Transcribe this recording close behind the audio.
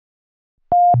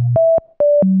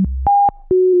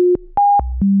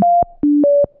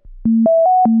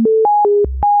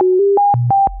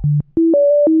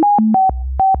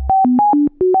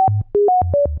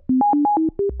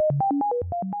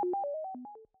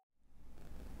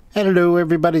Hello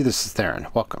everybody, this is Theron.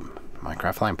 Welcome to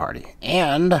Minecraft LAN Party.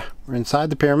 And we're inside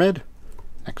the pyramid,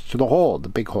 next to the hole, the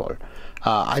big hole.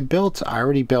 I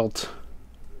already built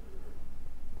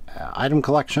item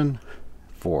collection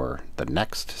for the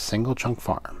next single chunk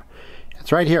farm.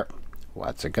 It's right here.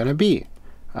 What's it gonna be?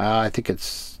 I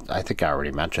think I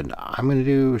already mentioned I'm gonna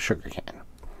do sugarcane.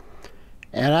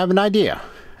 And I have an idea.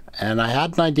 And I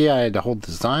had an idea, I had the whole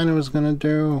design I was gonna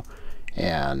do,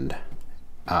 and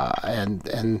I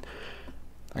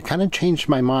kind of changed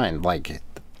my mind like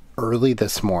early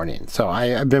this morning. So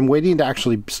I've been waiting to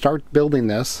actually start building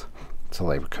this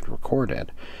so I could record it,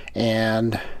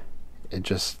 and it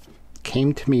just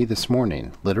came to me this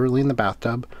morning, literally in the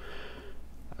bathtub.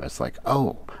 I was like,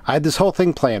 oh, I had this whole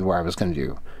thing planned where I was going to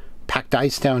do packed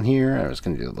ice down here. I was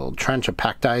going to do a little trench of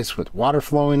packed ice with water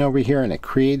flowing over here, and it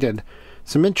created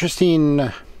some interesting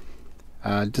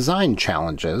design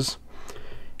challenges.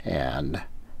 And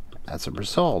as a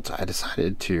result, I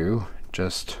decided to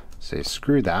just say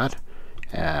screw that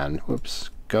and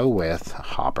go with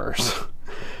hoppers,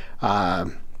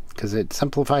 because it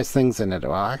simplifies things and it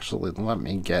will actually let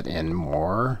me get in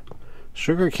more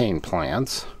sugarcane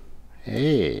plants.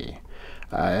 Hey,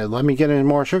 let me get in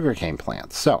more sugarcane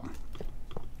plants. So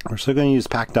we're still going to use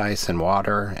packed ice and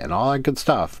water and all that good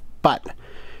stuff, but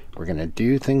we're going to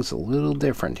do things a little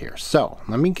different here. So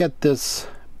let me get this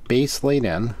base laid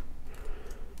in.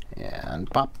 And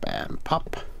pop and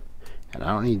pop. And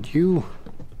I don't need you.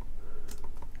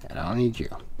 And I don't need you.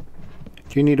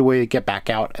 You need a way to get back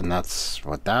out, and that's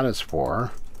what that is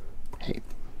for. Hey.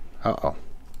 Uh-oh.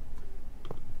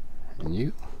 And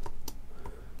you.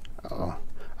 Uh-oh.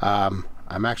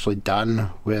 I'm actually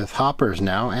done with hoppers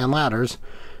now and ladders.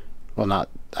 Well, not.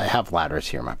 I have ladders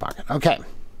here in my pocket. Okay.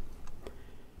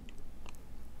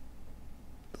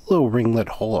 Little ringlet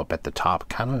hole up at the top.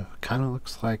 Kind of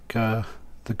looks like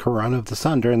the corona of the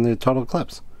sun during the total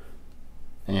eclipse.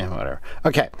 Yeah, whatever.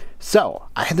 Okay, so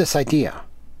I had this idea,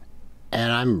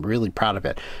 and I'm really proud of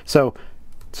it. So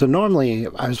normally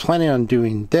I was planning on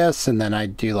doing this, and then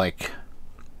I'd do like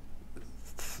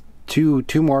two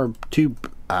wall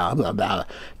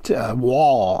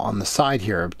on the side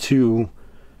here of two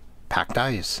packed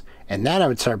ice, and then I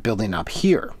would start building up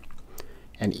here.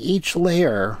 And each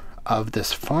layer of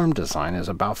this farm design is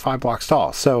about 5 blocks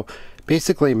tall. So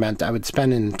basically it meant I would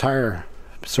spend an entire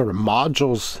sort of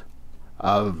modules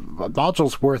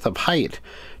worth of height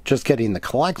just getting the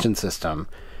collection system.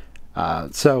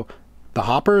 So the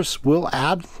hoppers will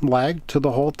add lag to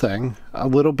the whole thing a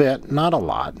little bit, not a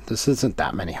lot. This isn't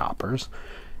that many hoppers,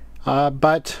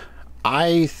 but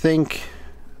I think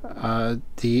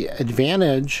the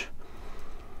advantage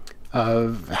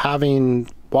of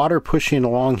having water pushing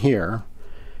along here,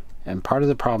 and part of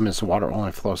the problem is the water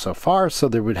only flows so far, so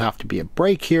there would have to be a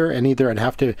break here, and either I'd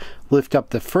have to lift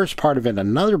up the first part of it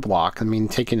another block, I mean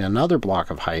taking another block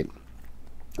of height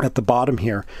at the bottom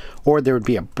here, or there would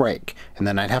be a break, and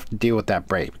then I'd have to deal with that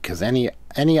break, because any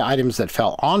items that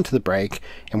fell onto the break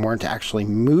and weren't actually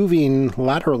moving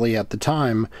laterally at the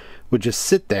time would just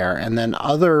sit there, and then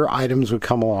other items would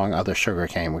come along, other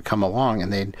sugarcane would come along,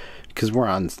 and they'd, because we're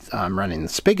on running the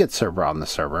Spigot server on the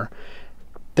server,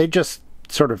 they just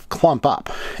sort of clump up,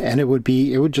 and it would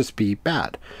just be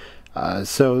bad.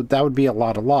 So that would be a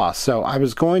lot of loss. So I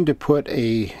was going to put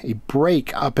a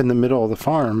break up in the middle of the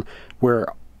farm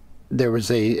where there was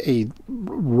a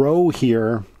row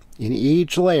here in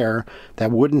each layer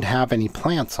that wouldn't have any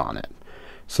plants on it.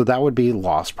 So that would be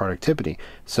lost productivity.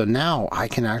 So now I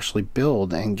can actually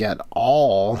build and get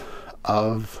all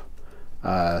of,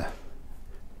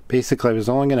 basically I was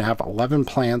only going to have 11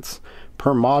 plants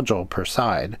per module per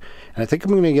side, and I think I'm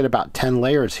going to get about 10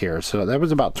 layers here, so that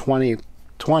was about 20,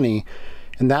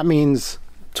 and that means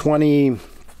 20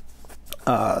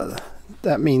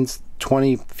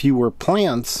 fewer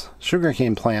plants,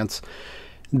 sugarcane plants,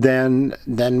 than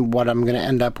what I'm going to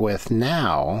end up with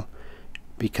now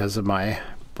because of my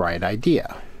bright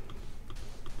idea.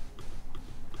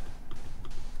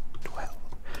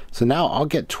 So now I'll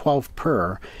get 12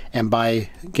 per, and by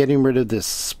getting rid of this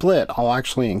split, I'll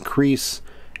actually increase,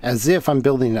 as if I'm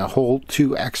building a whole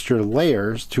 2 extra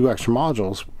layers, 2 extra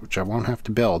modules, which I won't have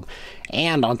to build.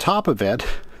 And on top of it,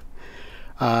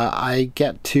 I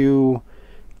get to,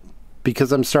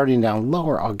 because I'm starting down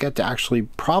lower, I'll get to actually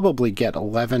probably get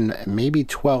 11, maybe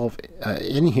 12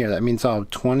 in here. That means I'll have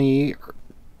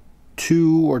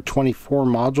 22 or 24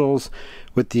 modules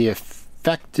with the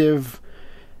effective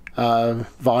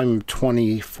volume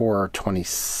 24 or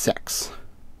 26.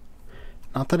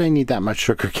 Not that I need that much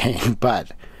sugarcane,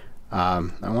 but I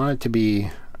want it to be,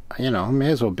 you know,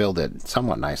 may as well build it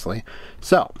somewhat nicely.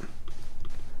 So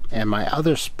And my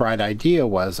other bright idea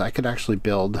was I could actually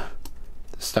build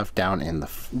the stuff down in the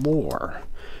floor.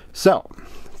 So,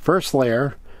 first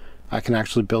layer, I can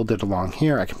actually build it along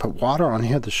here. I can put water on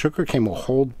here. The sugarcane will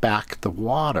hold back the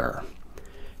water.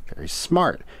 Very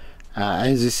smart.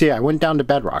 As you see, I went down to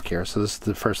bedrock here. So this is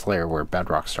the first layer where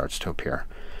bedrock starts to appear.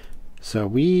 So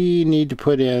we need to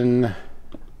put in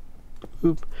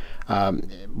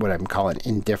what I'm calling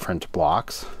indifferent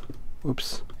blocks.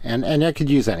 Oops. And I could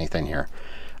use anything here.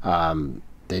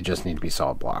 They just need to be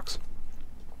solid blocks.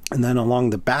 And then along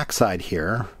the back side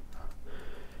here,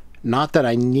 not that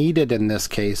I need it in this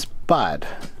case, but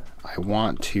I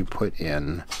want to put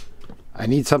in, I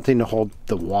need something to hold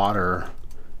the water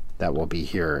that will be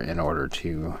here in order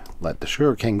to let the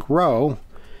sugarcane grow.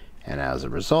 And as a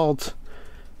result,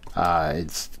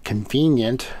 it's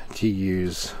convenient to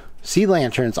use sea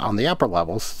lanterns on the upper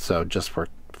levels. So just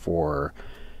for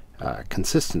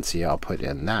consistency, I'll put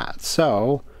in that.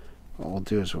 So what we'll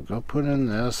do is we'll go put in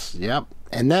this. Yep.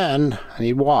 And then I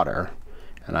need water.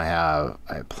 And I have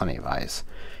plenty of ice.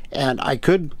 And I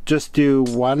could just do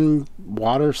one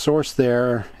water source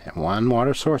there and one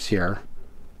water source here.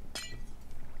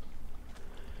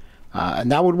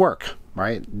 And that would work,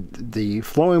 right? The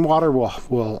flowing water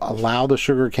will allow the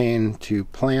sugarcane to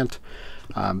plant,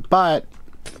 but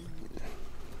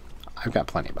I've got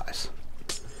plenty of ice.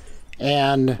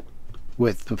 And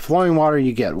with the flowing water,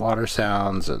 you get water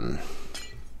sounds, and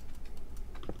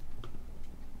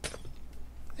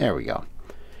there we go.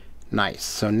 Nice.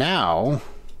 So now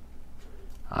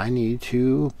I need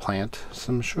to plant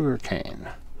some sugarcane.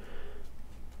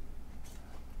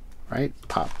 Right?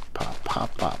 Pop, pop,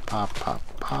 pop, pop, pop, pop,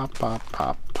 pop, pop,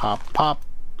 pop, pop, pop,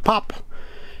 pop.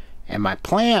 And my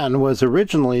plan was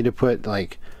originally to put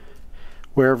like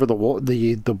wherever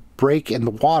the break in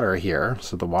the water here,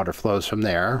 so the water flows from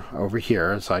there over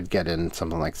here, so I'd get in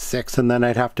something like 6, and then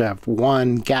I'd have to have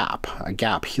one gap, a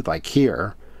gap like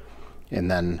here,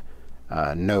 and then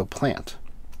no plant.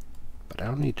 But I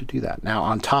don't need to do that. Now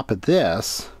on top of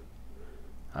this,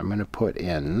 I'm going to put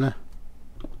in a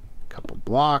couple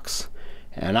blocks,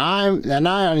 and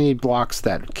I need blocks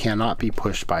that cannot be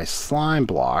pushed by slime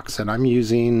blocks, and I'm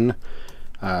using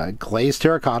glazed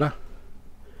terracotta,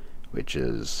 which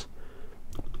is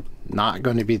not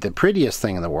going to be the prettiest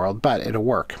thing in the world, but it'll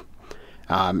work.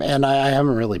 And I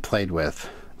haven't really played with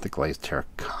the glazed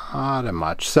terracotta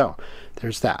much, so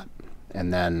there's that.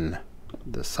 And then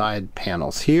the side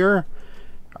panels here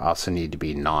also need to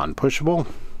be non-pushable.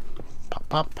 Pop,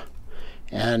 pop.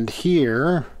 And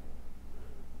here,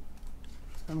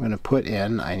 I'm going to put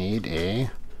in, I need a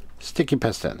sticky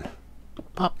piston.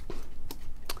 Pop.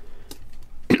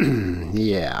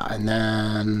 Yeah, and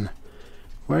then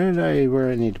where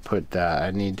I need to put that?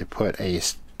 I need to put a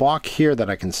block here that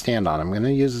I can stand on. I'm going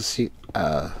to use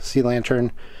a sea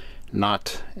lantern.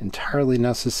 Not entirely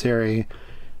necessary.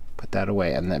 Put that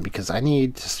away, and then because I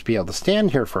need to be able to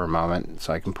stand here for a moment,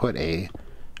 so I can put a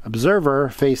observer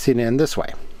facing in this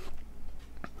way.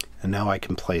 And now I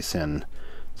can place in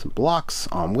some blocks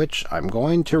on which I'm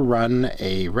going to run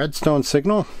a redstone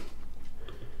signal.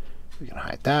 We can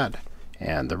hide that.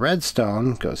 And the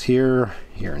redstone goes here,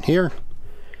 here, and here.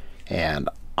 And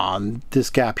on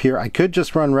this gap here, I could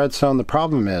just run redstone. The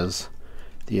problem is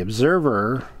the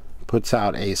observer puts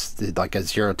out like a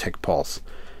 0 tick pulse.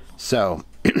 So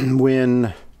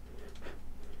when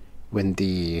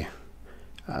the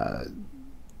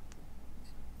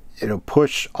it'll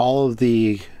push all of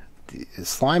the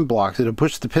slime blocks, it'll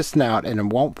push the piston out and it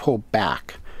won't pull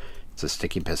back. It's a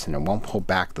sticky piston, it won't pull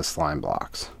back the slime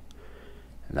blocks.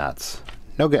 And that's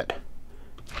no good.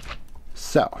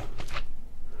 So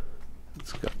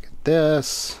let's go get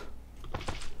this.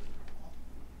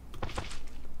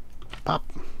 Pop.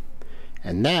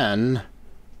 And then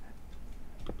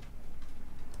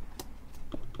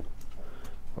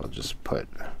we'll just put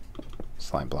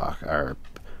slime block or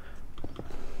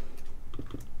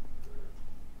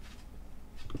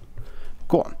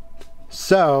cool.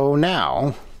 So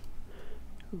now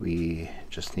we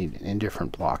just need an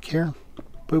indifferent block here.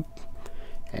 Boop.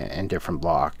 And indifferent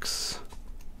blocks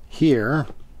here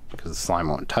because the slime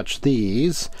won't touch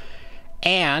these.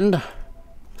 And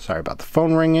sorry about the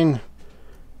phone ringing.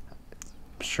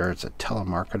 I'm sure it's a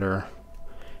telemarketer.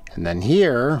 And then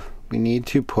here we need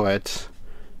to put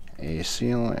a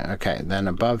ceiling. Okay, then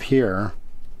above here,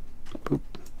 boop,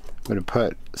 I'm going to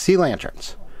put sea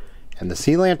lanterns. And the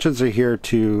sea lanterns are here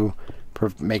to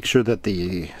make sure that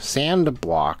the sand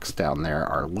blocks down there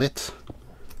are lit.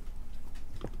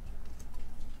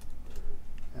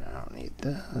 I don't need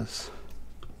this.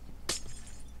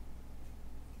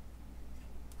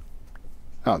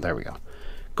 Oh, there we go.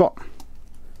 Cool.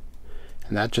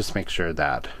 And that just makes sure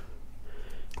that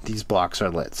these blocks are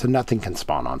lit, so nothing can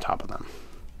spawn on top of them.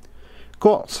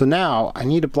 Cool, so now I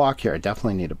need a block here. I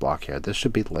definitely need a block here. This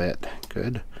should be lit.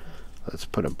 Good. Let's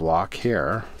put a block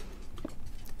here.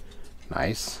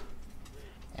 Nice.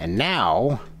 And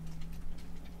now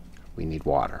we need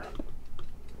water.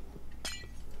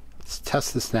 Let's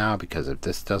test this now, because if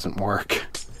this doesn't work...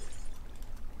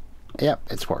 Yep,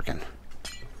 it's working.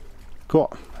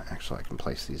 Cool. Actually, I can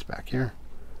place these back here.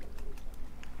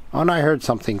 Oh, and I heard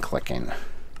something clicking.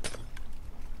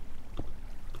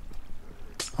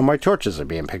 Oh, my torches are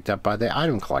being picked up by the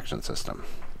item collection system.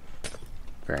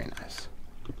 Very nice.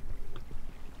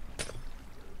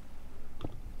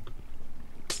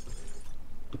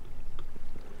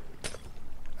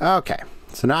 Okay,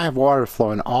 so now I have water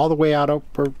flowing all the way out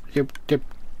over...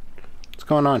 What's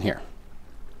going on here?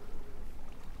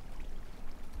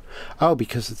 Oh,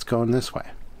 because it's going this way.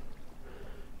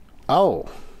 Oh,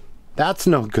 that's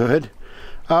no good.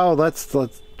 Oh,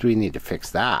 we need to fix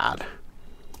that.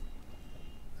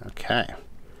 Okay.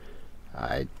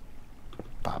 I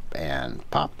pop and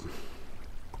pop.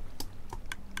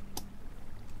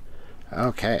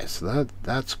 Okay, so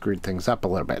that screwed things up a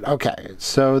little bit. Okay,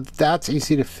 so that's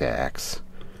easy to fix,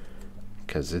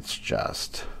 because it's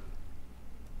just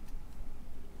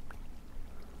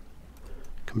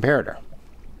comparator.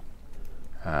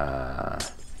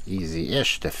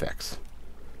 Easy-ish to fix.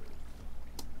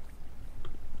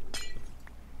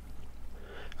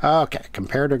 Okay,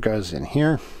 comparator goes in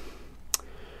here.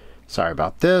 Sorry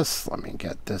about this. Let me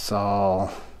get this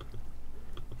all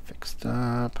fixed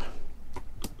up.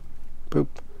 Boop.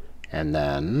 And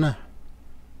then...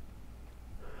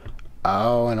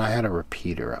 Oh, and I had a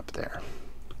repeater up there.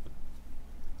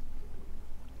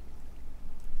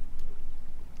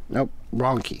 Nope,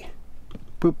 wrong key.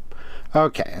 Boop.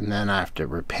 Okay, and then I have to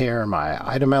repair my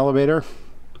item elevator.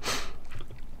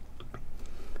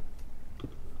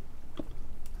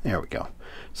 There we go.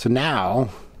 So now...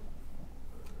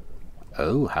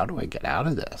 Oh, how do I get out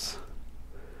of this?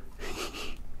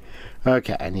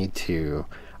 Okay,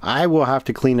 I will have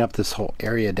to clean up this whole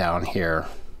area down here.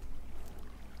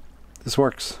 This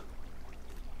works.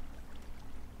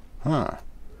 Huh.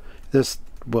 This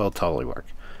will totally work.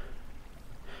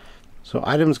 So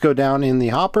items go down in the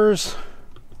hoppers,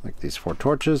 like these 4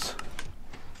 torches.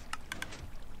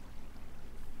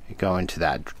 You go into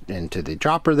the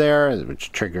dropper there,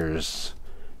 which triggers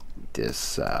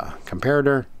this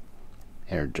comparator.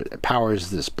 It powers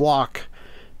this block,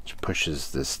 which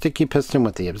pushes the sticky piston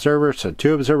with the observer. So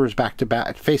 2 observers back to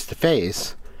back, face to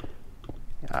face,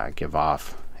 give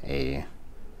off a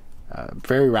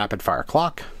very rapid fire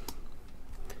clock.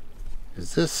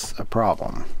 Is this a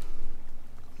problem?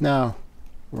 No,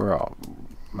 we're all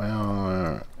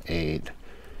 8,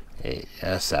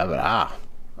 7. Ah,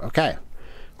 okay.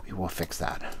 We will fix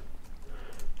that.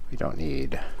 We don't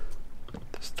need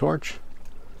this torch.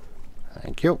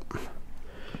 Thank you.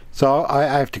 So I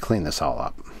have to clean this all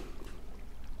up.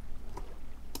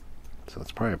 So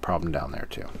that's probably a problem down there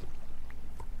too.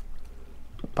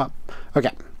 Pop.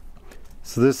 Okay.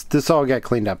 So this all got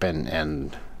cleaned up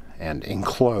and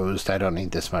enclosed. I don't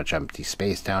need this much empty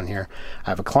space down here. I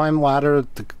have a climb ladder,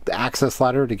 the access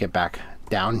ladder to get back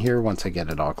down here once I get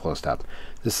it all closed up.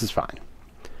 This is fine.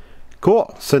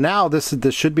 Cool. So now this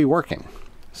should be working.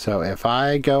 So if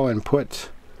I go and put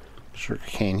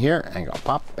sugarcane here and go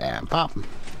pop and pop.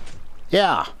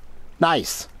 Yeah,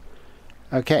 nice.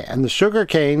 Okay, and the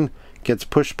sugarcane gets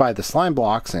pushed by the slime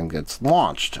blocks and gets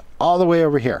launched all the way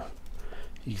over here.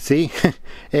 You see,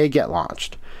 they get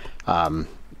launched.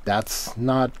 That's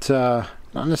not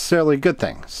necessarily a good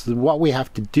thing. So what we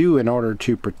have to do in order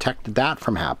to protect that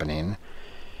from happening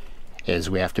is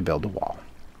we have to build a wall,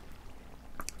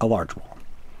 a large wall.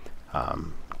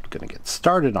 Gonna get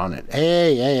started on it.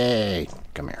 Hey,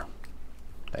 come here.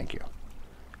 Thank you.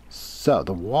 So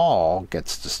the wall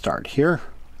gets to start here.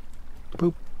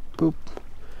 Boop, boop.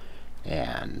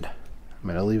 And I'm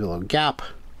going to leave a little gap.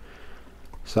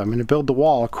 So I'm going to build the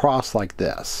wall across like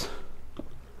this.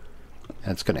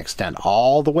 And it's going to extend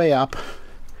all the way up.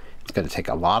 It's going to take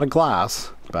a lot of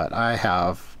glass, but I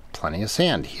have plenty of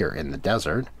sand here in the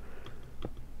desert.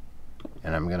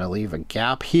 And I'm going to leave a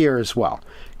gap here as well,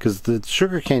 because the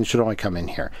sugarcane should only come in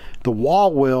here. The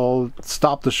wall will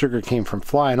stop the sugarcane from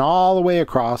flying all the way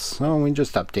across. Oh, we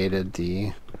just updated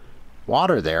the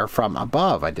water there from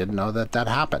above. I didn't know that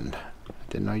happened. I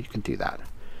didn't know you could do that.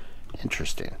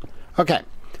 Interesting. Okay,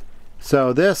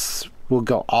 so this will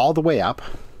go all the way up.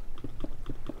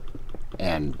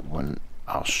 And when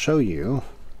I'll show you...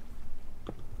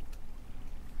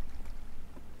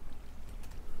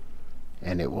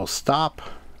 And it will stop.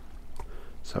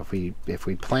 So if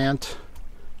we plant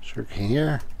sugarcane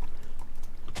here,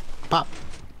 pop.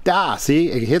 Ah, see,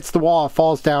 it hits the wall,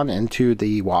 falls down into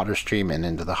the water stream and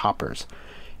into the hoppers.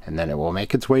 And then it will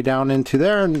make its way down into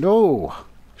there, and oh,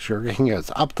 sugarcane goes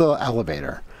up the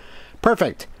elevator.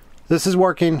 Perfect. This is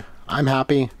working. I'm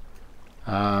happy.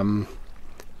 Now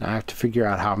I have to figure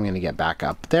out how I'm going to get back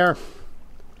up there.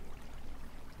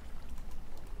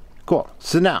 Cool.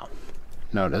 So now,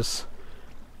 notice.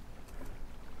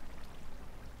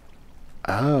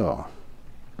 Oh.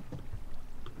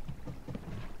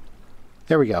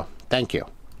 There we go. Thank you.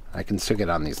 I can still get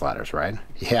on these ladders, right?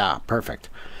 Yeah, perfect.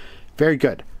 Very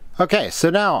good. Okay, so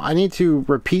now I need to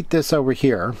repeat this over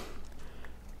here.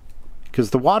 Because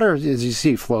the water, as you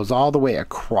see, flows all the way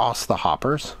across the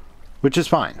hoppers, which is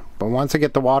fine. But once I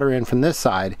get the water in from this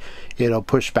side, it'll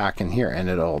push back in here, and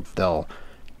they'll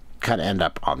kind of end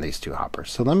up on these two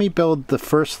hoppers. So let me build the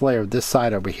first layer of this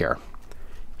side over here.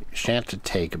 It shan't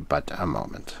take but a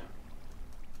moment.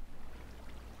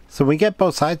 So we get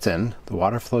both sides in, the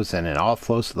water flows in, and all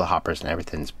flows to the hoppers, and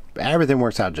everything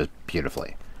works out just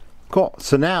beautifully. Cool.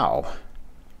 So now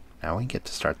we get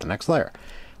to start the next layer.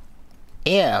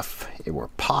 If it were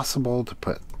possible to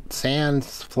put sand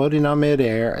floating on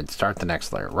midair, I'd start the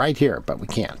next layer right here, but we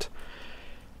can't,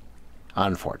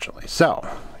 unfortunately. So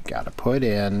we gotta put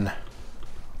in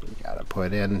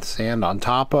sand on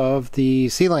top of the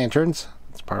sea lanterns.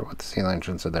 That's part of what the sea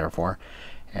lanterns are there for,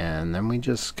 and then we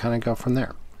just kind of go from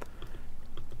there.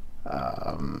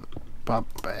 Pop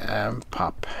and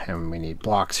pop, and we need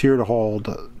blocks here to hold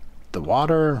the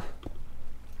water.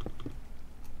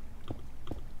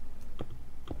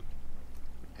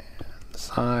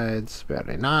 Sides,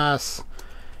 very nice.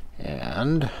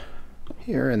 And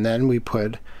here, and then we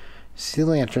put sea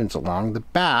lanterns along the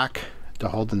back to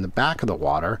hold in the back of the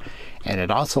water, and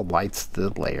it also lights the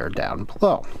layer down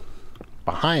below,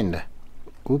 behind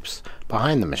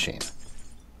the machine.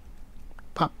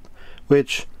 Pop.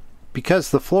 Which,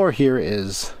 because the floor here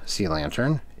is sea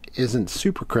lantern, isn't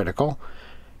super critical,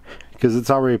 because it's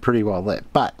already pretty well lit,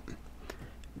 but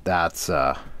that's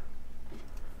there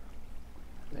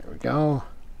we go.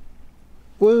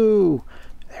 Woo!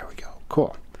 There we go.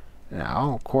 Cool.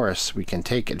 Now, of course, we can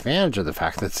take advantage of the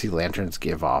fact that sea lanterns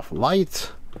give off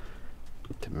light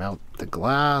to melt the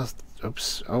glass.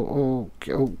 Oops. Oh,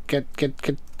 get.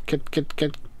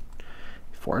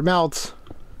 Before it melts.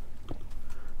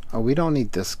 Oh, we don't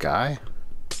need this guy.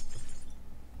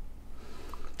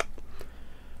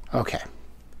 Okay.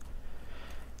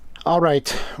 All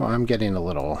right. Well, I'm getting a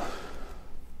little...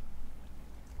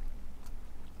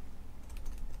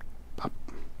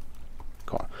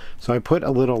 Cool. So I put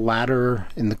a little ladder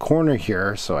in the corner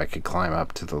here so I could climb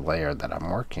up to the layer that I'm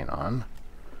working on.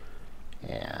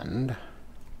 And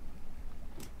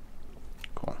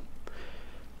cool.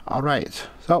 All right.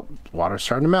 So water's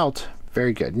starting to melt.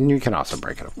 Very good. And you can also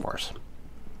break it, of course.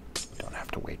 You don't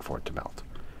have to wait for it to melt.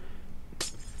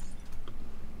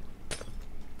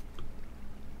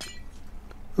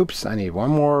 Oops, I need one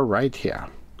more right here.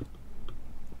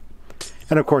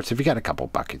 And of course, if you got a couple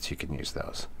buckets, you can use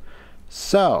those.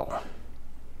 So,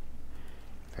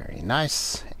 very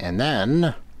nice. And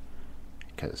then,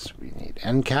 because we need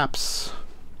end caps,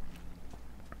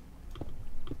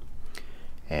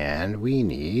 and we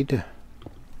need to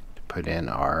put in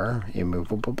our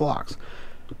immovable blocks.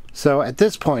 So at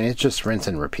this point, it's just rinse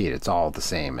and repeat. It's all the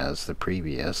same as the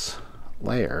previous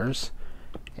layers.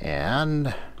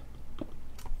 And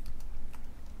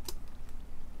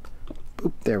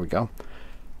boop, there we go.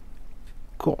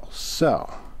 Cool.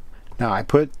 So now I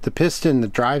put the piston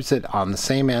that drives it on the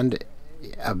same end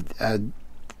of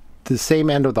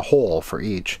the hole for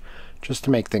each, just to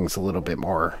make things a little bit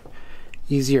more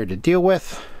easier to deal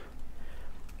with.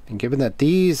 And given that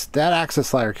that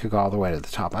access ladder could go all the way to the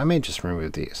top, I may just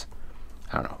remove these.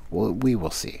 I don't know. We will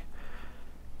see.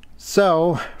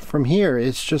 So from here,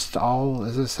 it's just all,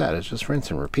 as I said, it's just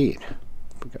rinse and repeat.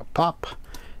 We go pop,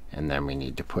 and then we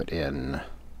need to put in.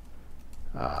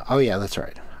 Oh yeah, that's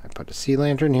right. I put a sea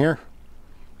lantern here,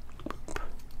 boop,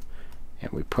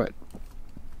 and we put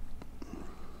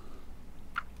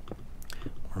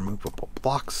removable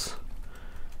blocks,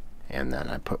 and then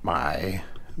I put my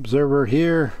observer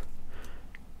here.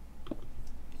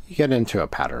 You get into a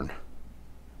pattern.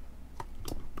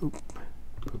 Boop,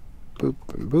 boop, boop,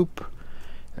 and boop.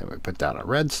 And we put down a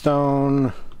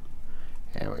redstone,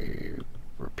 and we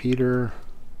repeater.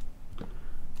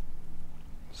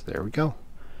 So there we go.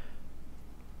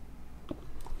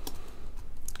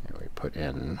 And we put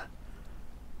in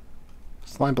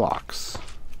slime blocks.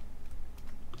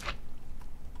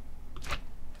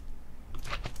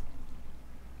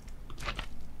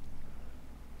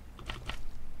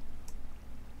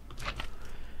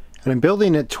 And I'm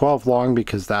building it 12 long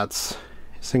because that's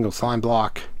a single slime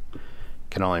block.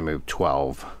 Can only move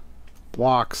 12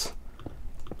 blocks.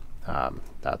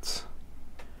 That's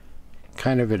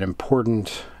kind of an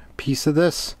important piece of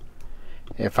this.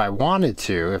 If I wanted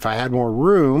to, if I had more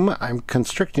room, I'm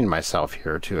constricting myself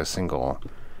here to a single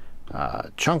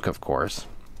chunk, of course.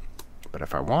 But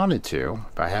if I wanted to,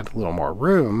 if I had a little more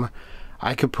room,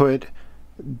 I could put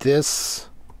this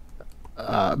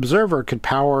observer could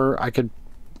power, I could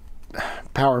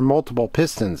power multiple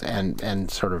pistons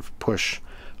and sort of push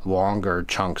longer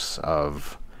chunks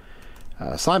of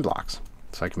slime blocks.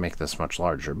 So I can make this much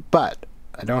larger. But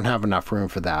I don't have enough room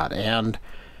for that. And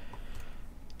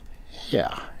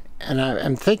yeah, and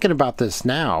I'm thinking about this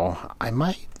now. I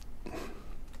might,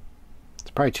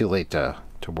 it's probably too late to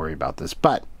worry about this,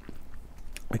 but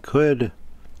I could,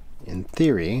 in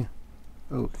theory,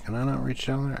 oh, can I not reach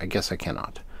down there? I guess I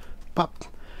cannot. But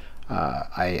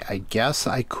I guess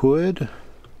I could,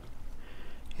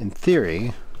 in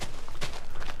theory,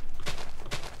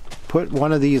 put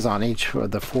one of these on each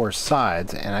of the 4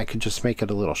 sides, and I could just make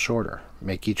it a little shorter.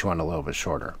 Make each one a little bit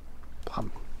shorter.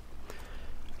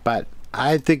 But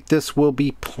I think this will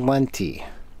be plenty.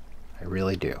 I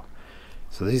really do.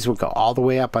 So these will go all the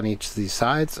way up on each of these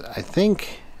sides. I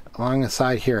think along the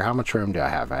side here, how much room do I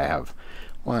have? I have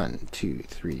 1, 2,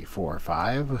 3, 4,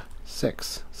 5,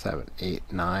 6, 7, 8,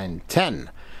 9, 10.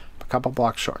 A couple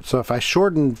blocks short. So if I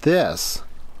shorten this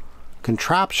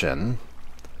contraption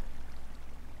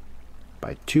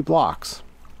by 2 blocks,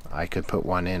 I could put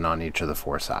one in on each of the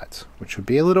 4 sides, which would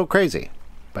be a little crazy,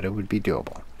 but it would be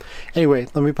doable. Anyway,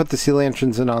 let me put the sea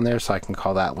lanterns in on there so I can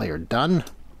call that layer done.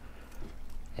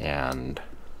 And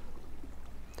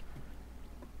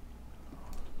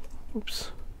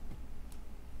oops,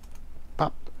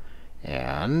 pop,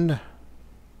 and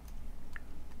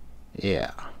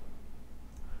yeah.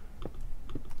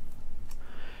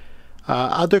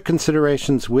 Other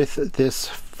considerations with this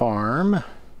farm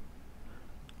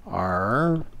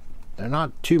are, they're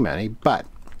not too many, but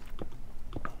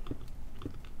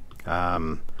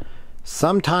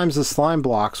sometimes the slime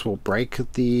blocks will break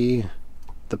the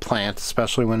plant,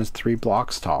 especially when it's 3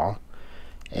 blocks tall,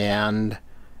 and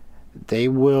they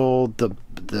will, the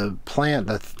plant,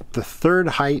 the third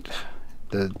height,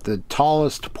 the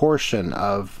tallest portion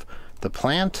of the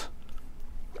plant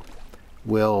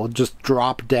will just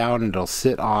drop down and it'll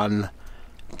sit on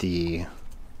the,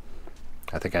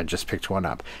 I think I just picked one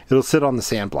up. It'll sit on the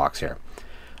sand blocks here.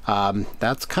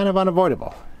 That's kind of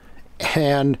unavoidable.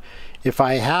 And if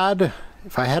I had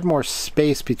more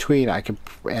space between, I could,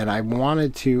 and I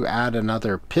wanted to add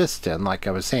another piston, like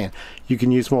I was saying, you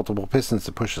can use multiple pistons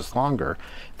to push this longer.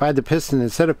 If I had the piston,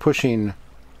 instead of pushing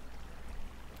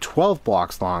 12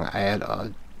 blocks long, I had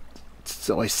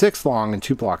only 6 long and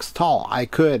 2 blocks tall. I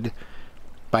could,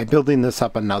 by building this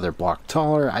up another block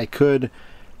taller, I could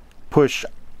push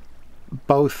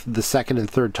both the second and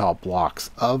third tall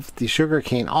blocks of the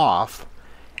sugarcane off,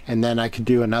 and then I could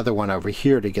do another one over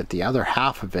here to get the other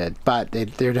half of it, but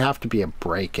there'd have to be a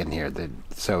break in here.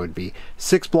 So it'd be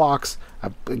 6 blocks,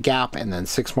 a gap, and then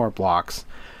 6 more blocks.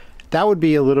 That would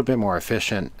be a little bit more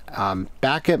efficient.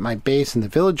 Back at my base, in the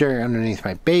village area underneath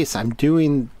my base, I'm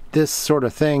doing this sort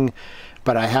of thing,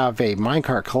 but I have a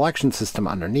minecart collection system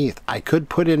underneath. I could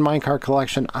put in minecart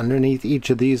collection underneath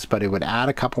each of these, but it would add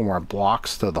a couple more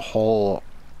blocks to the whole,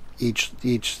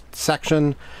 each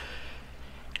section.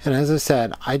 And as I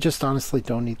said, I just honestly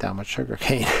don't need that much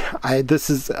sugarcane. This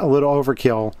is a little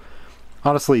overkill.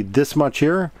 Honestly, this much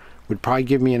here would probably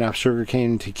give me enough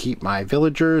sugarcane to keep my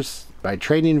villagers, my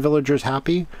trading villagers,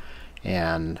 happy.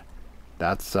 And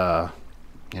that's,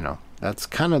 you know, that's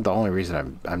kind of the only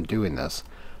reason I'm doing this.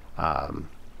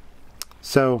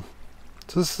 So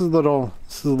this is a little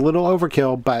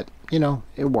overkill, but you know,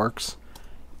 it works.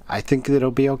 I think it'll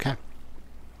be okay.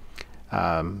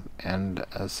 And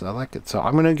so I like it. So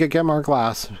I'm going to get more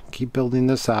glass, keep building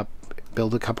this up,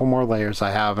 build a couple more layers.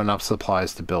 I have enough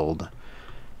supplies to build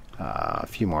a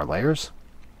few more layers,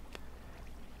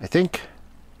 I think.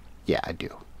 Yeah, I do.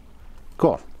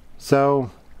 Cool. So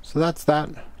that's that.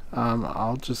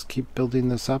 I'll just keep building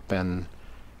this up, and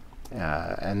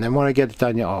then when I get it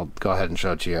done, I'll go ahead and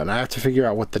show it to you. And I have to figure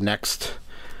out what the next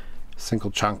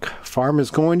single chunk farm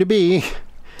is going to be.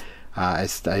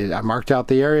 I marked out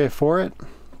the area for it.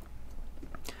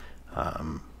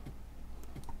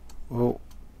 Whoa.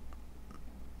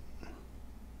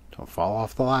 Don't fall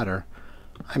off the ladder.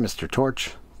 Hi, Mr.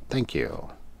 Torch. Thank you.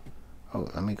 Oh,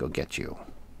 let me go get you.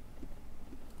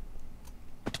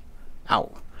 Ow.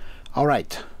 All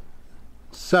right.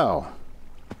 So,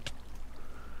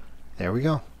 there we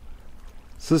go.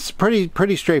 So it's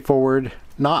pretty straightforward.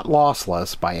 Not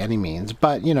lossless by any means,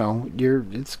 but you know,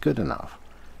 it's good enough,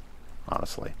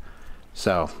 honestly.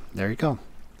 So there you go.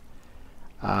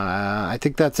 I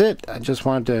think that's it. I just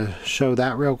wanted to show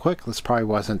that real quick. This probably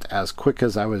wasn't as quick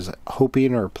as I was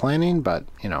hoping or planning, but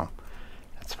you know,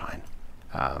 that's fine.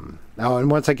 Oh,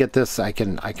 and once I get this, I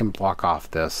can block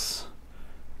off this.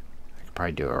 I can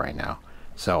probably do it right now.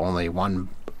 So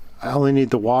I only need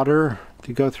the water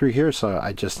to go through here, so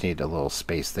I just need a little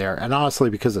space there. And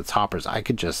honestly, because it's hoppers, I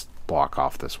could just block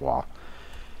off this wall.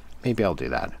 Maybe I'll do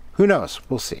that. Who knows?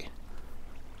 We'll see.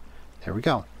 There we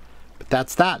go. But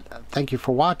that's that. Thank you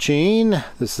for watching.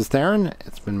 This is Theron.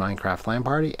 It's been Minecraft LAN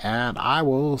Party, and I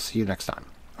will see you next time.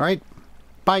 All right.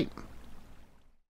 Bye.